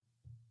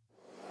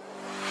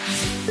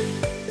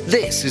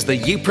This is the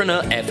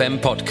Youpreneur FM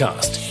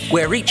podcast,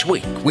 where each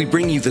week we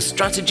bring you the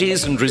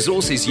strategies and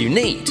resources you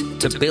need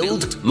to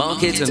build,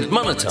 market and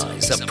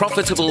monetize a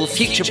profitable,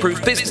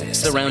 future-proof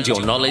business around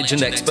your knowledge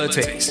and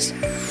expertise.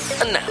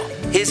 And now,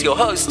 here's your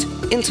host,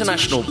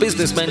 international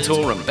business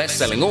mentor and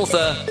best-selling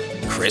author,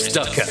 Chris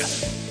Ducker.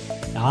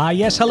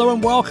 Yes, hello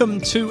and welcome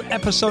to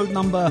episode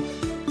number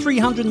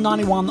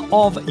 391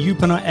 of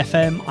Youpreneur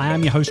FM. I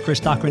am your host, Chris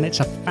Ducker, and it's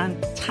a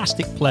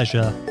fantastic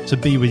pleasure to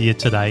be with you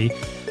today.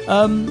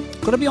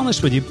 Got to be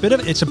honest with you,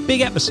 it's a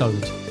big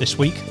episode this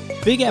week,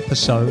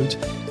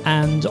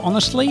 and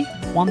honestly,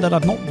 one that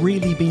I've not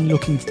really been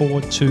looking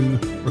forward to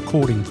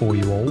recording for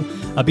you all.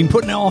 I've been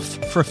putting it off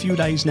for a few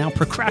days now,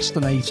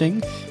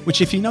 procrastinating,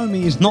 which if you know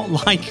me is not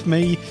like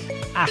me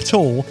at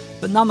all.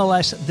 But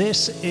nonetheless,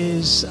 this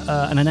is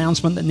an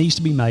announcement that needs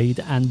to be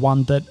made, and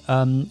one that,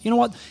 you know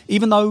what,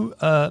 even though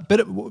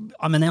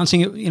I'm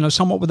announcing it,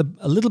 somewhat with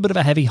a little bit of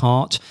a heavy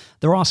heart,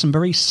 there are some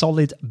very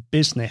solid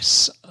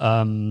business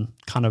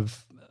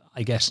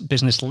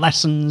business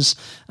lessons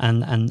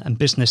and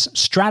business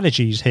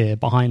strategies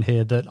behind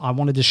here that I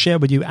wanted to share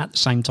with you at the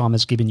same time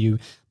as giving you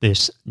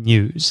this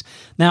news.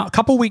 Now, a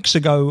couple of weeks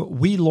ago,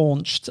 we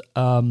launched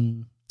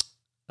the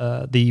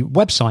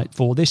website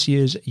for this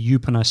year's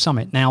Youpreneur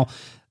Summit. Now,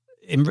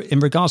 in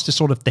regards to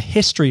sort of the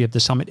history of the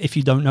summit, if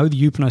you don't know, the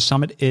Youpreneur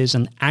Summit is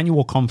an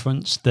annual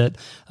conference that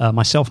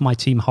myself and my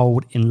team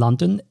hold in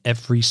London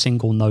every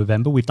single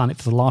November. We've done it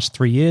for the last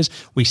 3 years.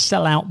 We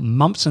sell out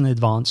months in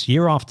advance,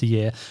 year after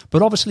year.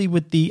 But obviously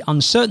with the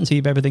uncertainty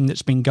of everything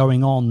that's been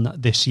going on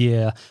this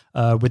year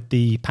with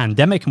the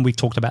pandemic, and we've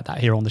talked about that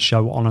here on the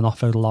show on and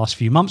off over the last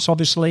few months,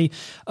 obviously,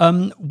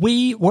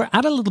 we were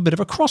at a little bit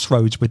of a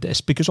crossroads with this,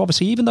 because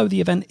obviously even though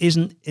the event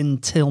isn't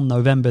until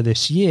November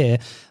this year,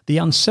 the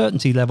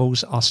uncertainty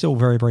levels are still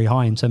very, very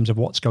high in terms of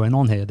what's going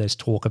on here. There's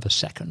talk of a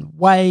second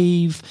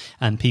wave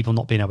and people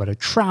not being able to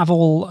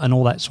travel and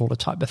all that sort of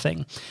type of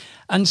thing.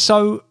 And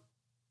so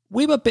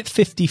we were a bit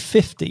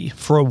 50-50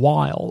 for a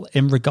while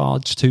in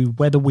regards to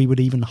whether we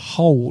would even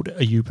hold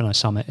a Youpreneur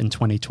Summit in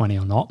 2020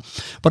 or not.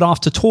 But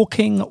after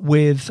talking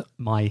with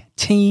my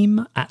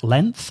team at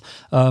length,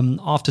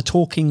 after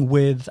talking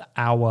with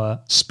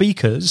our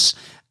speakers,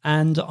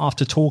 and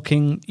after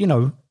talking,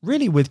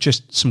 really with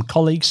just some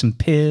colleagues, some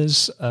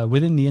peers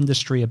within the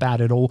industry about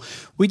it all,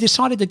 we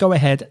decided to go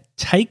ahead,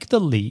 take the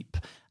leap,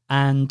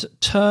 and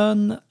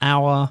turn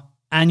our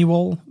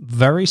annual,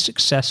 very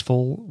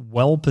successful,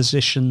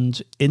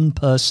 well-positioned,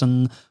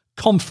 in-person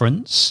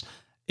conference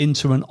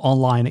into an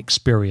online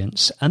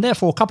experience. And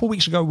therefore, a couple of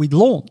weeks ago, we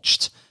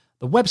launched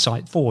the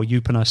website for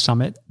Youpreneur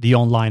Summit, the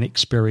online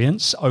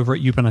experience, over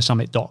at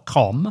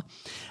youpreneursummit.com.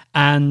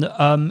 And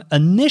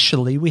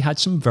initially, we had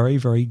some very,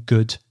 very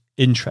good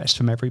interest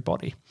from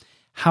everybody.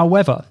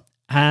 However,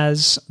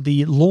 as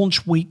the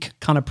launch week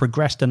kind of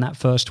progressed in that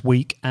first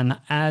week, and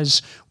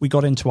as we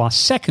got into our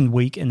second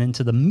week and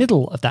into the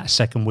middle of that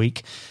second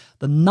week,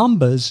 the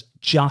numbers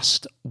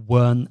just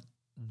weren't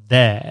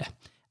there.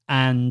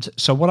 And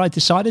so what I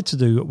decided to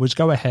do was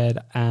go ahead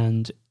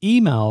and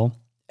email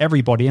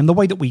everybody. And the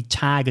way that we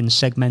tag and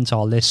segment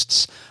our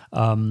lists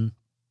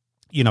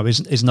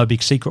is no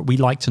big secret. We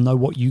like to know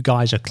what you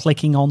guys are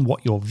clicking on,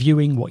 what you're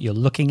viewing, what you're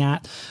looking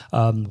at,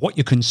 what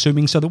you're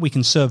consuming, so that we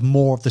can serve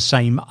more of the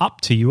same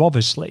up to you,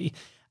 obviously.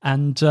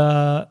 And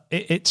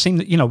it seemed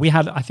that, we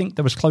had, I think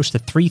there was close to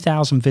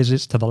 3,000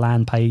 visits to the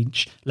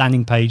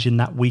landing page in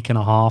that week and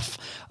a half.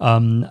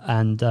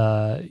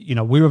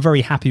 We were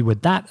very happy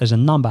with that as a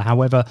number.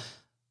 However,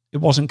 it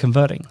wasn't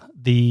converting.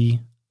 The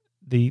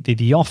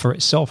offer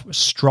itself was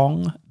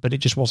strong, but it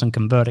just wasn't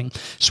converting.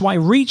 So I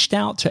reached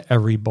out to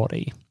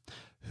everybody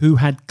who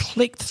had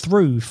clicked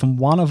through from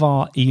one of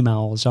our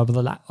emails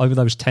over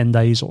those 10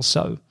 days or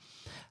so,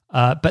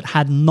 but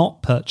had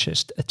not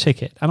purchased a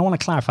ticket. And I want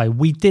to clarify,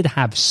 we did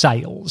have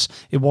sales.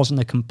 It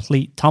wasn't a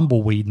complete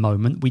tumbleweed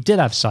moment. We did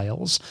have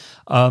sales,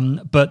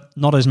 but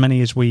not as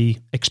many as we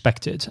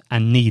expected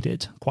and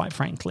needed, quite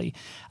frankly.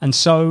 And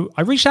so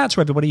I reached out to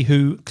everybody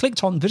who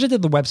clicked on,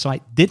 visited the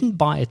website, didn't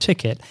buy a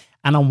ticket,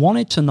 and I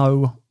wanted to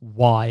know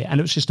why. And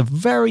it was just a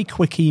very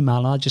quick email.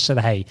 And I just said,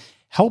 hey,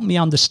 help me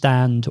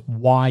understand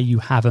why you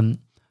haven't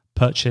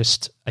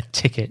purchased a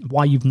ticket,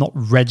 why you've not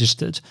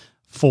registered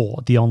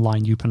for the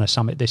online Youpreneur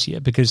Summit this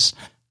year, because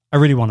I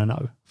really want to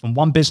know. From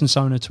one business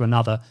owner to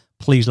another,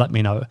 please let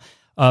me know.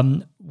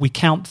 We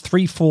count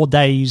 3-4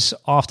 days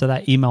after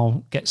that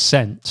email gets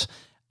sent,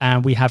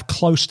 and we have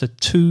close to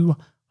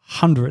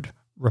 200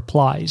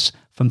 replies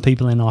from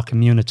people in our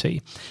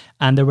community.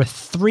 And there were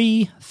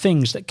 3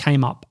 things that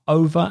came up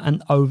over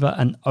and over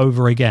and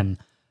over again.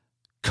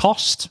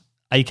 Cost,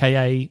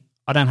 aka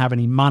I don't have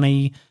any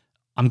money,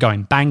 I'm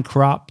going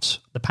bankrupt,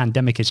 the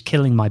pandemic is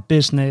killing my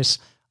business,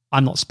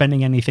 I'm not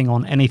spending anything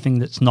on anything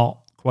that's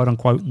not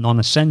quote-unquote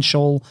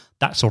non-essential,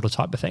 that sort of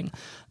type of thing.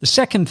 The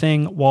second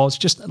thing was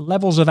just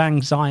levels of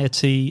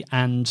anxiety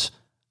and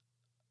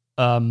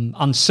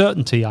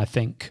uncertainty, I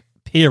think,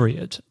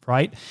 period,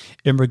 right?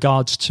 In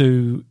regards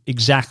to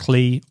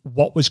exactly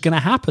what was going to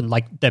happen.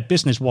 Like their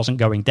business wasn't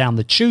going down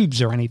the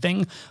tubes or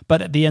anything,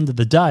 but at the end of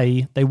the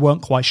day, they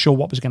weren't quite sure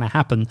what was going to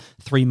happen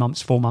 3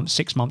 months, 4 months,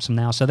 6 months from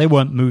now. So they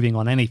weren't moving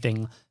on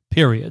anything,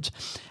 period.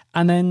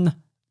 And then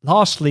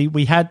lastly,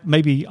 we had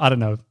maybe, I don't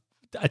know,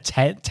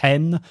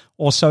 10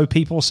 or so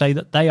people say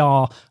that they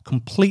are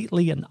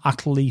completely and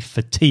utterly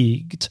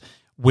fatigued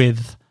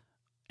with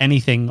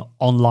anything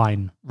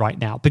online right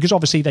now, because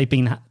obviously they've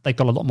got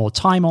a lot more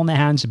time on their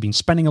hands. They've been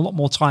spending a lot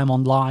more time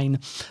online.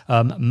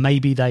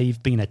 Maybe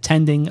they've been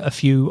attending a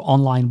few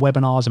online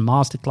webinars and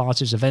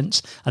masterclasses,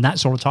 events, and that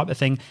sort of type of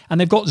thing.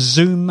 And they've got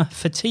Zoom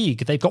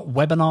fatigue. They've got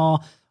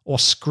webinar or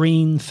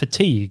screen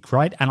fatigue,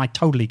 right? And I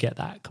totally get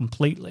that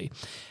completely.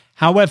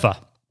 However,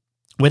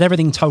 with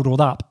everything totaled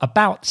up,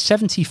 about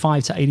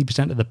 75 to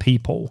 80% of the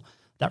people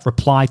that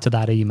replied to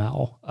that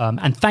email.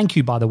 And thank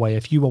you, by the way,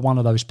 if you were one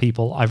of those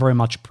people. I very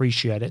much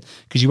appreciate it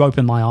because you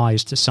opened my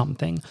eyes to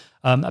something.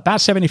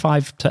 About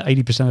 75 to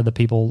 80% of the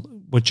people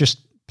were just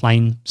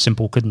plain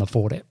simple, couldn't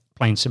afford it.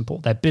 Plain simple.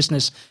 Their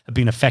business had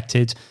been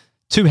affected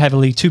too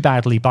heavily, too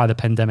badly by the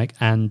pandemic,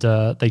 and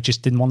they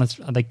just didn't want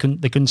to. They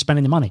couldn't spend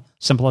any money.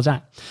 Simple as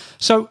that.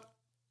 So,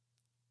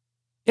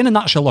 in a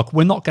nutshell, look,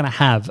 we're not going to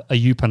have a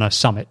Youpreneur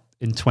Summit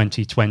in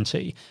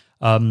 2020,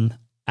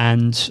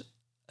 and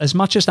as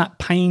much as that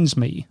pains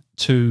me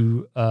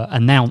to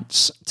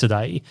announce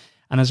today,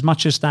 and as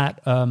much as that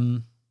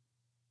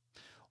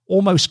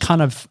almost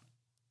kind of,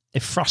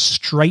 it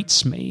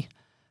frustrates me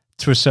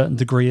to a certain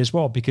degree as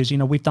well, because, you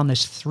know, we've done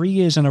this 3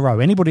 years in a row.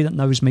 Anybody that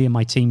knows me and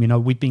my team, you know,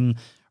 we've been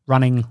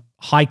running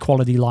high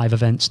quality live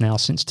events now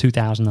since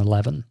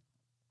 2011.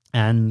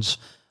 And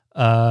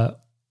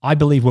I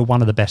believe we're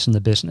one of the best in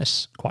the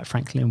business, quite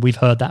frankly. And we've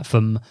heard that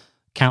from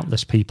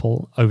countless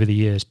people over the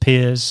years,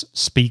 peers,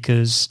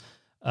 speakers,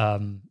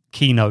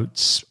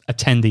 keynotes,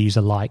 attendees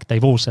alike.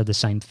 They've all said the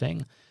same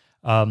thing.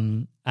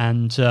 And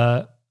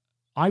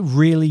I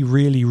really,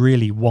 really,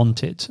 really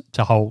wanted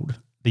to hold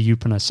the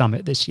Youpreneur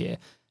Summit this year.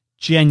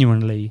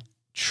 Genuinely,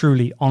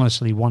 truly,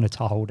 honestly wanted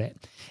to hold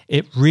it.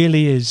 It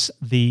really is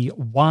the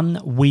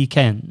one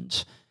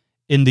weekend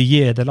in the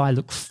year that I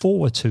look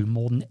forward to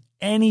more than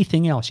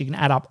anything else. You can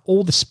add up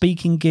all the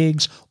speaking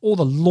gigs, all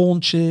the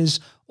launches,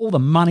 all the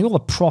money, all the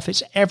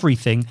profits,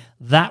 everything.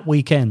 That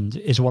weekend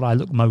is what I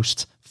look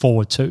most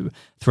forward to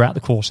throughout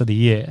the course of the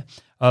year.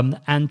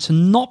 And to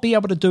not be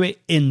able to do it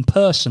in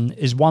person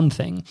is one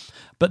thing,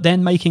 but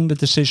then making the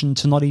decision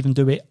to not even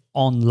do it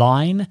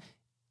online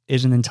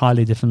is an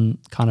entirely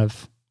different kind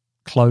of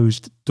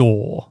closed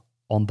door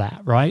on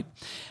that, right?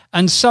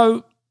 And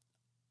so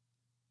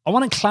I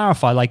want to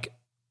clarify, like,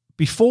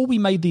 before we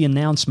made the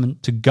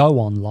announcement to go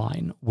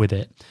online with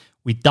it,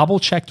 we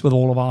double-checked with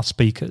all of our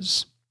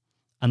speakers,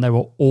 and they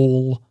were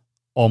all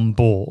on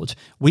board.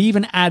 We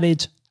even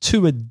added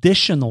 2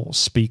 additional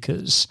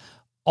speakers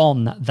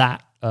on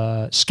that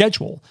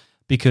schedule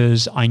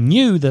because I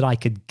knew that I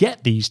could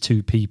get these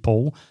 2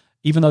 people,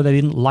 even though they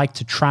didn't like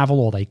to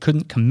travel or they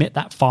couldn't commit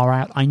that far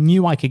out. I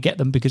knew I could get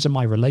them because of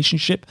my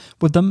relationship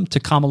with them to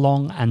come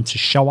along and to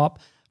show up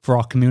for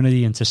our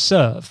community and to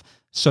serve.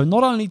 So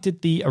not only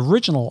did the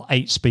original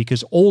 8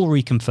 speakers all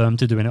reconfirm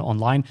to doing it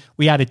online,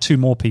 we added 2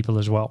 more people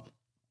as well.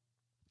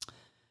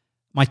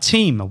 My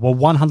team were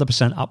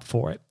 100% up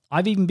for it.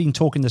 I've even been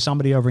talking to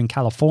somebody over in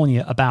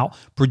California about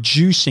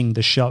producing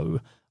the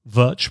show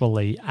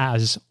virtually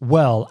as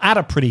well, at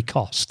a pretty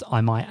cost,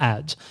 I might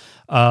add.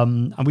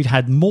 And we've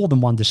had more than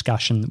one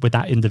discussion with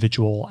that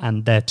individual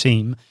and their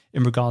team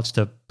in regards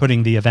to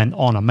putting the event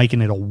on and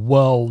making it a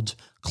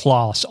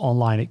world-class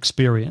online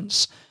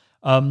experience.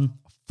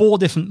 4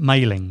 different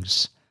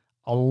mailings,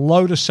 a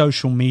load of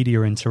social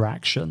media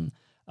interaction,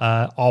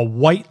 our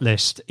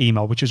waitlist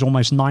email, which is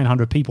almost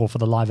 900 people for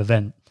the live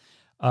event.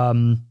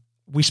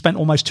 We spent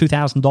almost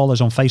 $2,000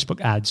 on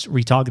Facebook ads,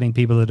 retargeting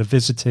people that have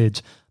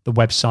visited the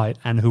website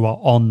and who are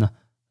on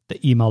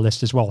the email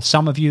list as well.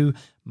 Some of you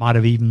might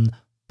have even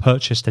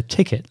purchased a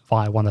ticket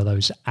via one of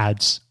those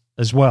ads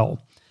as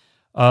well.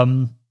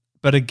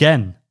 But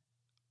again,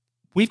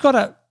 we've got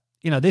to,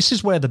 this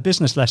is where the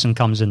business lesson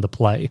comes into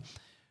play.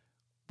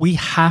 We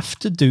have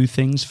to do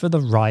things for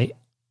the right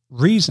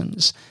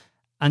reasons.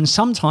 And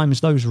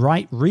sometimes those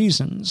right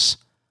reasons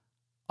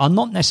are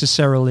not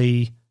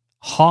necessarily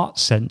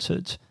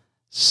heart-centered.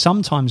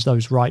 Sometimes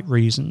those right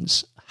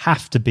reasons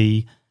have to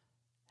be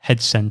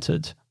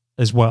head-centered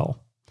as well.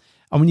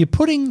 And when you're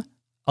putting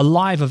a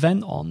live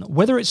event on,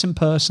 whether it's in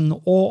person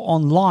or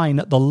online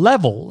at the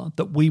level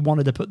that we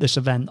wanted to put this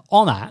event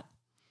on at,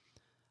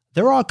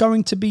 there are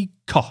going to be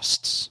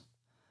costs.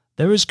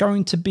 There is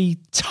going to be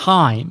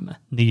time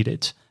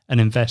needed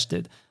and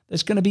invested.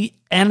 There's going to be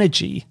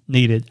energy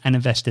needed and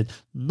invested,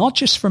 not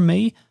just from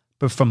me,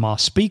 but from our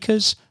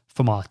speakers,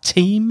 from our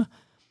team,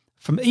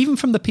 even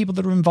from the people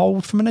that are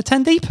involved from an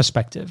attendee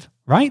perspective,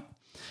 right?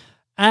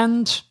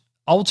 And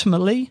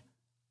ultimately,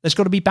 there's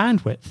got to be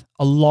bandwidth.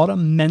 A lot of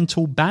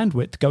mental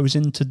bandwidth goes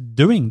into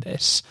doing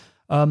this.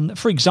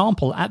 For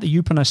example, at the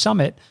Youpreneur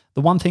Summit,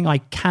 the one thing I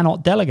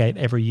cannot delegate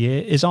every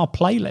year is our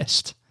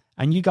playlist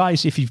And you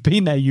guys, if you've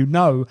been there, you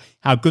know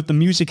how good the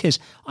music is.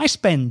 I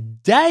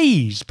spend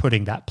days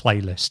putting that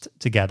playlist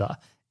together.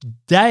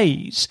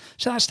 Days.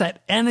 So that's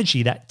that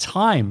energy, that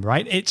time,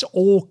 right? It's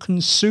all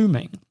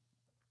consuming.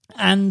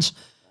 And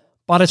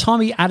by the time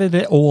we added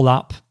it all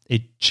up,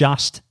 it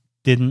just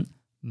didn't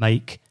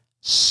make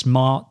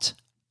smart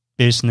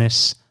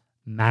business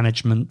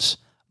management,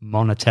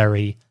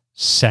 monetary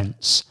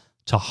sense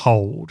to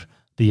hold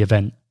the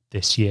event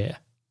this year.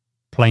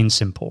 Plain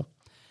simple.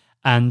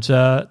 And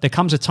there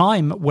comes a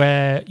time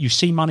where you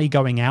see money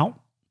going out.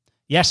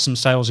 Yes, some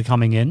sales are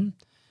coming in.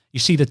 You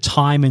see the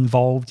time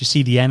involved. You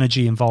see the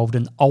energy involved.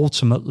 And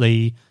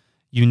ultimately,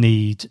 you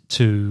need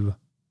to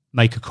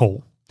make a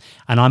call.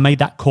 And I made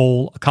that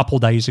call a couple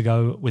of days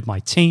ago with my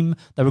team.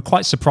 They were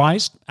quite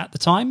surprised at the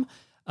time.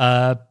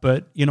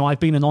 But, you know,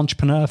 I've been an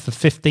entrepreneur for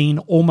 15,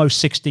 almost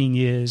 16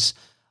 years.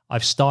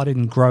 I've started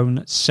and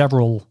grown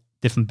several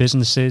different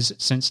businesses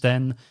since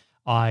then.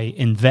 I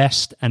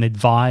invest and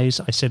advise.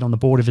 I sit on the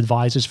board of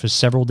advisors for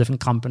several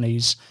different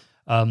companies.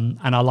 And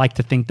I like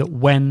to think that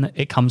when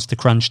it comes to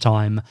crunch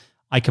time,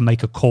 I can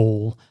make a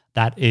call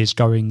that is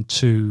going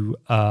to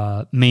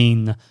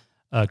mean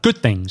good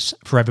things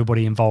for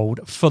everybody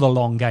involved for the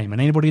long game.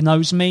 And anybody who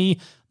knows me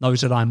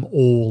knows that I'm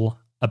all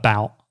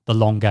about the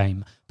long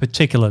game,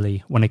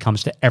 particularly when it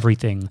comes to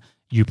everything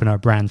Youpreneur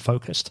brand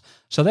focused.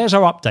 So there's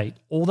our update.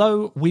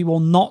 Although we will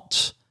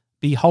not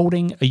be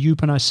holding a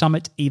Youpreneur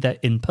Summit either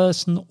in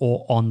person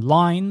or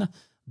online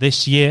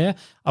this year,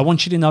 I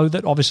want you to know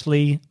that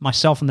obviously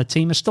myself and the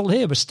team are still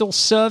here. We're still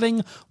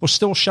serving. We're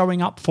still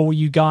showing up for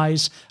you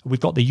guys.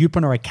 We've got the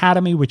Youpreneur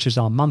Academy, which is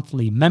our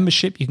monthly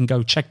membership. You can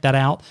go check that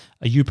out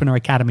at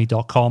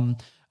youpreneuracademy.com.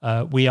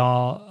 We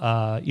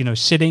are,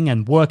 sitting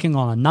and working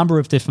on a number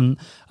of different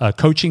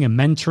coaching and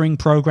mentoring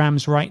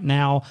programs right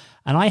now.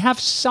 And I have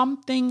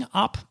something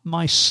up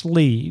my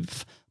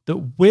sleeve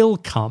that will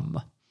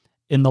come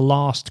in the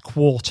last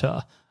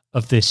quarter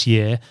of this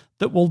year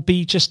that will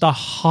be just a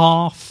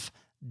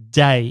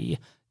half-day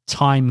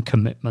time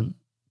commitment.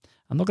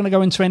 I'm not going to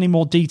go into any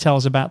more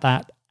details about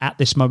that at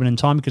this moment in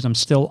time because I'm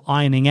still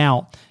ironing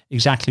out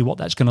exactly what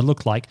that's going to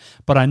look like.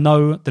 But I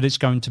know that it's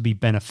going to be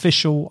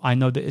beneficial. I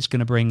know that it's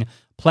going to bring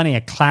plenty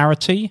of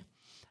clarity.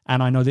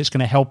 And I know that it's going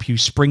to help you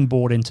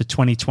springboard into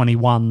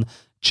 2021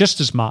 just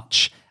as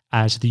much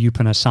as the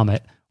Youpreneur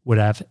Summit would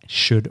have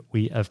should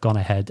we have gone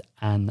ahead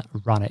and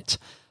run it.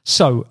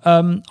 So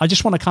I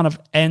just want to kind of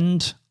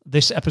end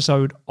this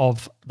episode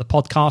of the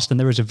podcast, and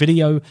there is a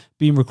video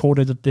being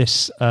recorded of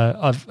this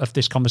of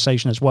this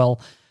conversation as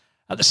well.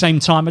 At the same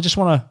time, I just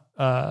want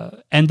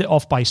to end it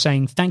off by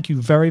saying thank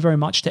you very, very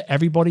much to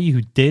everybody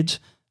who did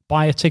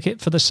buy a ticket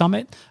for the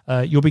summit.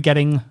 You'll be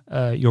getting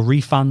your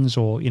refunds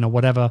or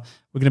whatever.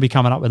 We're going to be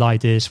coming up with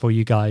ideas for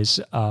you guys,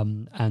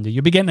 and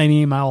you'll be getting an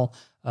email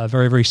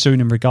very, very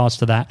soon in regards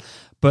to that.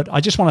 But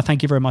I just want to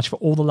thank you very much for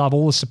all the love,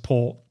 all the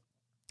support,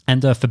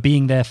 and for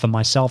being there for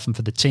myself and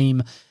for the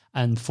team,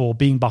 and for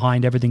being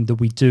behind everything that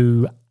we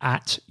do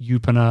at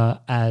Youpreneur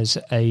as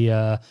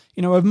a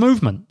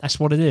movement. That's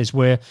what it is.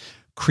 We're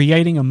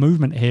creating a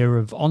movement here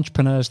of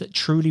entrepreneurs that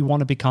truly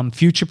want to become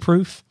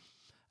future-proof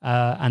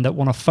and that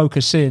want to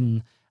focus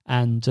in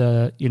and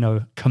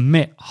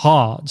commit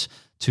hard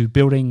to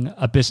building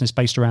a business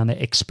based around their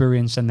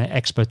experience and their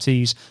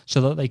expertise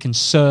so that they can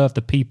serve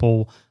the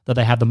people that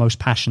they have the most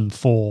passion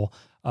for.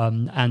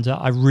 And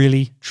I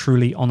really,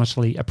 truly,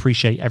 honestly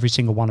appreciate every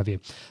single one of you.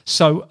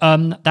 So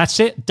that's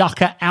it.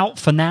 Ducker out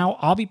for now.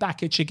 I'll be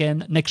back at you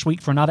again next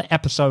week for another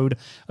episode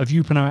of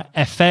Youpreneur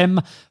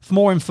FM. For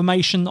more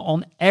information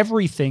on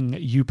everything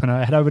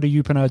Youpreneur, head over to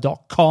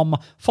youpreneur.com.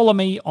 Follow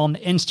me on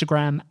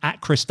Instagram at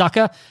Chris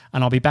Ducker,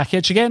 and I'll be back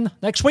at you again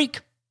next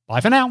week.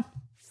 Bye for now.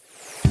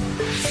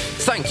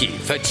 Thank you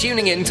for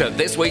tuning in to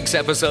this week's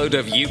episode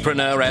of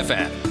Youpreneur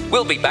FM.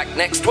 We'll be back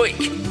next week,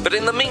 but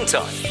in the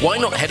meantime, why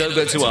not head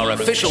over to our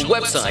official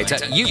website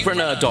at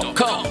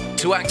youpreneur.com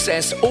to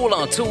access all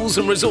our tools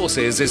and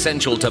resources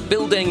essential to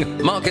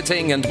building,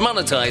 marketing, and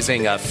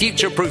monetizing a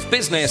future-proof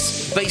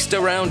business based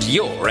around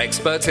your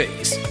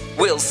expertise.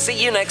 We'll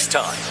see you next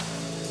time.